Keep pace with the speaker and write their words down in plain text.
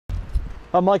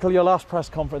Michael, your last press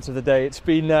conference of the day. It's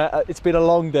been a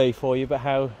long day for you, but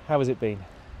how has it been?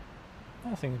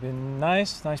 I think it's been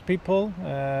nice people.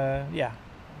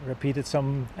 Repeated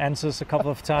some answers a couple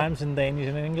of times in Danish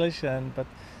and English, but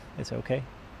it's okay.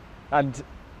 And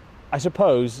I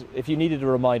suppose if you needed a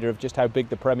reminder of just how big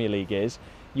the Premier League is,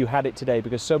 you had it today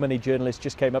because so many journalists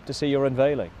just came up to see your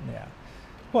unveiling. Yeah.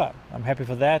 Well, I'm happy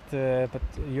for that, but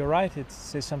you're right. It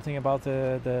says something about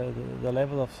the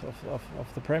level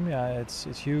of the Premier. It's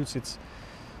huge. It's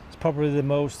probably the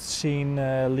most seen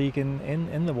league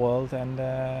in the world, and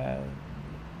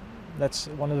that's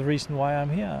one of the reasons why I'm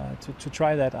here to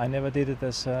try that. I never did it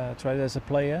tried it as a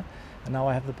player, and now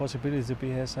I have the possibility to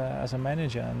be as a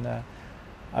manager, and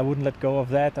I wouldn't let go of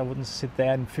that. I wouldn't sit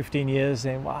there in 15 years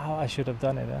saying, "Wow, I should have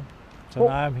done it." So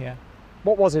now I'm here.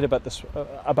 What was it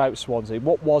about Swansea?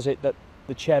 What was it that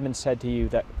the chairman said to you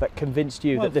that convinced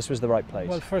you that this was the right place?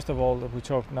 Well, first of all, we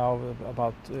talk now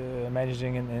about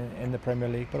managing in the Premier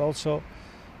League, but also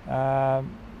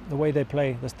the way they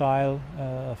play, the style,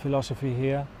 philosophy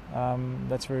here.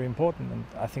 That's very important, and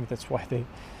I think that's why they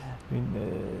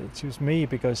choose me,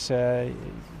 because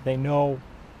they know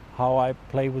how I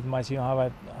play with my team, how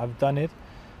I've done it.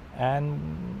 And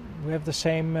we have the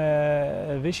same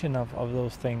vision of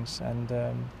those things,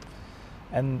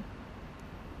 and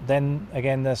then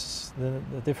again there's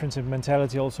the difference in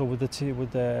mentality also with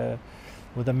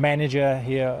the manager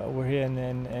here. We're here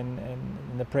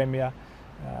in the Premier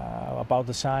about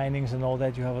the signings and all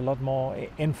that. You have a lot more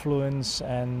influence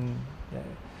and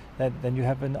than you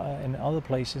have in other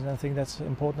places, and I think that's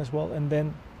important as well. And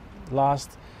then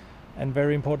last and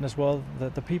very important as well,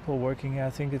 the people working here.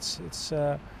 I think it's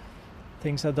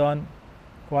things are done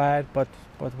quiet, but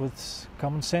with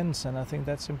common sense, and I think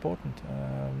that's important.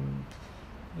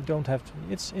 You don't have to.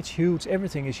 It's huge.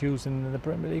 Everything is huge in the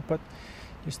Premier League, but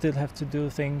you still have to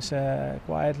do things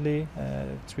quietly,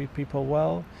 treat people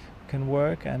well, can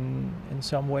work, and in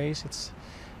some ways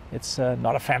it's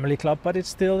not a family club, but it's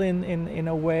still in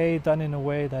a way done in a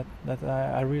way that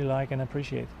I really like and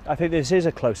appreciate. I think this is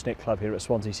a close-knit club here at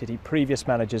Swansea City. Previous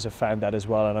managers have found that as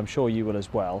well, and I'm sure you will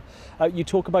as well. You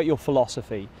talk about your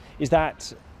philosophy. Is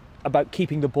that about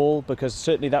keeping the ball? Because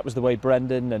certainly that was the way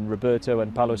Brendan and Roberto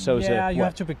and Paulo Sousa. Yeah, you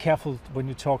have to be careful when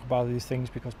you talk about these things,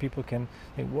 because people can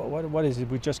think, what is it?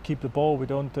 We just keep the ball. We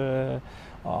don't,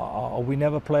 or we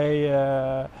never play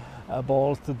a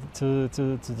ball to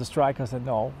the strikers. And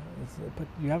no, but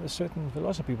you have a certain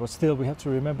philosophy. But still, we have to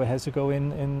remember it has to go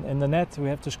in the net. We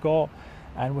have to score,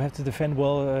 and we have to defend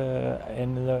well,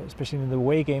 especially in the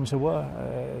away games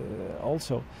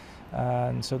also.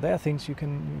 And so there are things you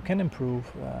can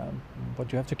improve,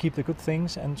 but you have to keep the good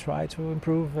things and try to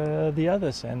improve the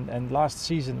others. And last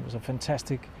season was a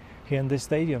fantastic here in this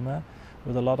stadium,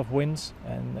 with a lot of wins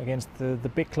and against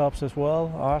the big clubs as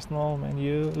well, Arsenal, Man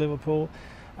U, Liverpool,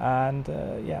 and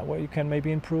where you can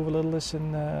maybe improve a little is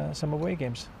in some away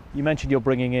games. You mentioned you're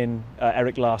bringing in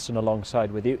Erik Larsson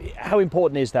alongside with you. How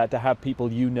important is that to have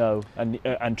people you know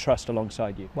and trust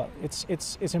alongside you? Well,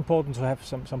 it's important to have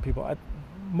some people.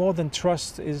 More than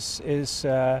trust is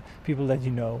people that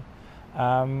you know.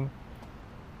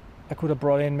 I could have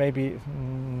brought in maybe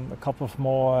a couple of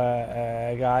more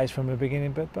guys from the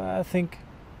beginning, but I think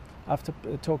after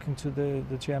talking to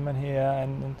the chairman here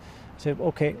and said,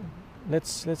 okay,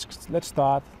 let's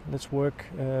start, let's work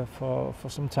for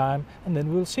some time, and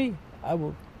then we'll see.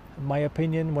 My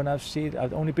opinion, when I've seen,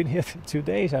 I've only been here 2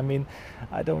 days. I mean,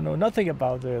 I don't know nothing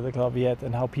about the club yet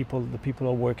and how the people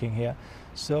are working here.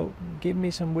 So give me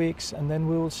some weeks, and then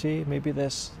we will see. Maybe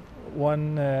there's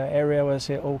one area where I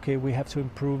say, okay, we have to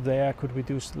improve there. Could we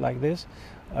do like this?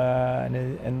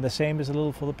 And the same is a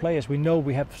little for the players. We know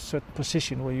we have a certain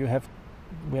position where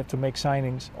we have to make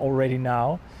signings already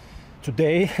now.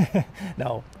 Today,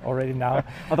 no, already now.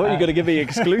 I thought you were going to give me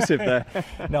exclusive there.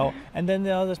 No, and then the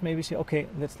others maybe say, okay,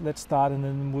 let's start, and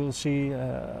then we'll see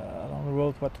along the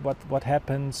road what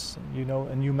happens. You know,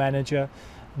 a new manager,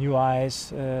 new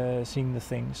eyes, seeing the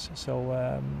things. So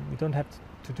you don't have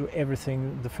to do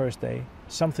everything the first day.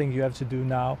 Some things you have to do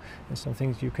now, and some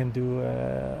things you can do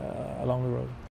along the road.